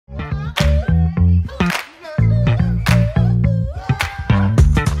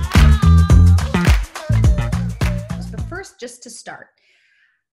just to start,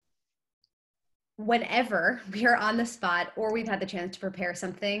 whenever we are on the spot or we've had the chance to prepare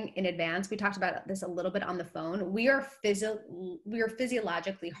something in advance, we talked about this a little bit on the phone, we are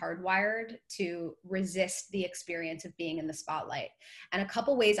physiologically hardwired to resist the experience of being in the spotlight. And a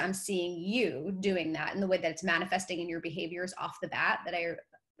couple ways I'm seeing you doing that, and the way that it's manifesting in your behaviors off the bat that I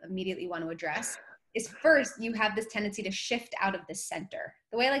immediately want to address, is first, you have this tendency to shift out of the center.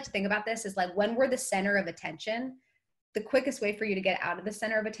 The way I like to think about this is like when we're the center of attention, the quickest way for you to get out of the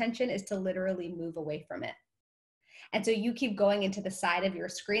center of attention is to literally move away from it. And so you keep going into the side of your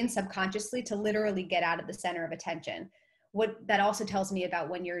screen subconsciously to literally get out of the center of attention. What that also tells me about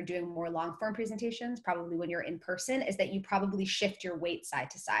when you're doing more long form presentations, probably when you're in person, is that you probably shift your weight side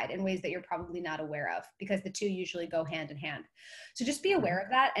to side in ways that you're probably not aware of, because the two usually go hand in hand. So just be aware of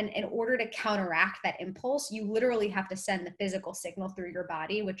that. And in order to counteract that impulse, you literally have to send the physical signal through your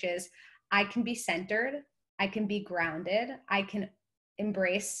body, which is, I can be centered, I can be grounded, I can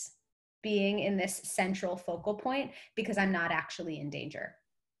embrace being in this central focal point because I'm not actually in danger.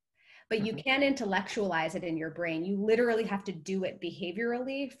 But you can't intellectualize it in your brain. You literally have to do it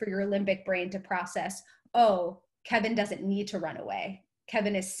behaviorally for your limbic brain to process, oh, Kevin doesn't need to run away.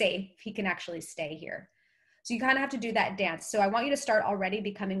 Kevin is safe. He can actually stay here. So you kind of have to do that dance. So I want you to start already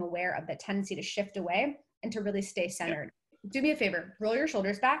becoming aware of the tendency to shift away and to really stay centered. Do me a favor, roll your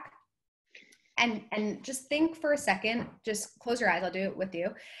shoulders back and just think for a second, just close your eyes, I'll do it with you,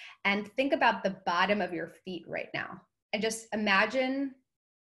 and think about the bottom of your feet right now. And just imagine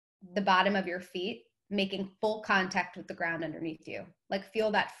the bottom of your feet making full contact with the ground underneath you. Like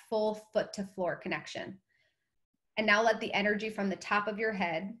feel that full foot to floor connection. And now let the energy from the top of your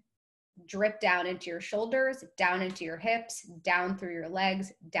head drip down into your shoulders, down into your hips, down through your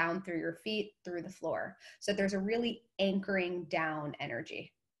legs, down through your feet, through the floor. So there's a really anchoring down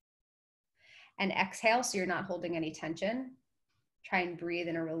energy. And exhale, so you're not holding any tension. Try and breathe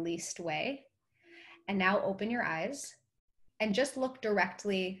in a released way. And now open your eyes and just look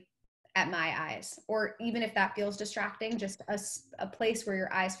directly at my eyes, or even if that feels distracting, just a place where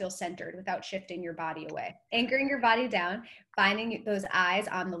your eyes feel centered without shifting your body away. Anchoring your body down, finding those eyes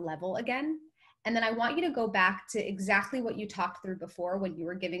on the level again. And then I want you to go back to exactly what you talked through before when you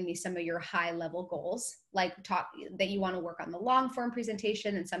were giving me some of your high level goals, like that you want to work on the long form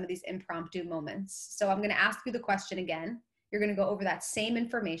presentation and some of these impromptu moments. So I'm going to ask you the question again. You're going to go over that same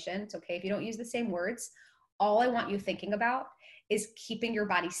information. It's okay if you don't use the same words. All I want you thinking about is keeping your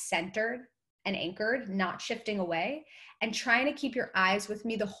body centered and anchored, not shifting away, and trying to keep your eyes with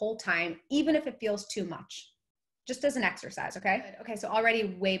me the whole time, even if it feels too much, just as an exercise, okay? Okay, so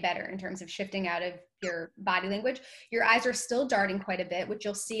already way better in terms of shifting out of your body language. Your eyes are still darting quite a bit, which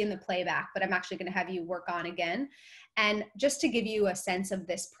you'll see in the playback, but I'm actually gonna have you work on again. And just to give you a sense of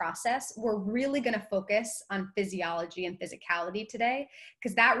this process, we're really gonna focus on physiology and physicality today,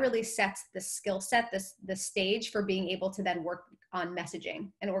 because that really sets the skill set, the stage for being able to then work on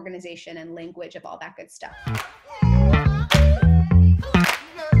messaging and organization and language of all that good stuff.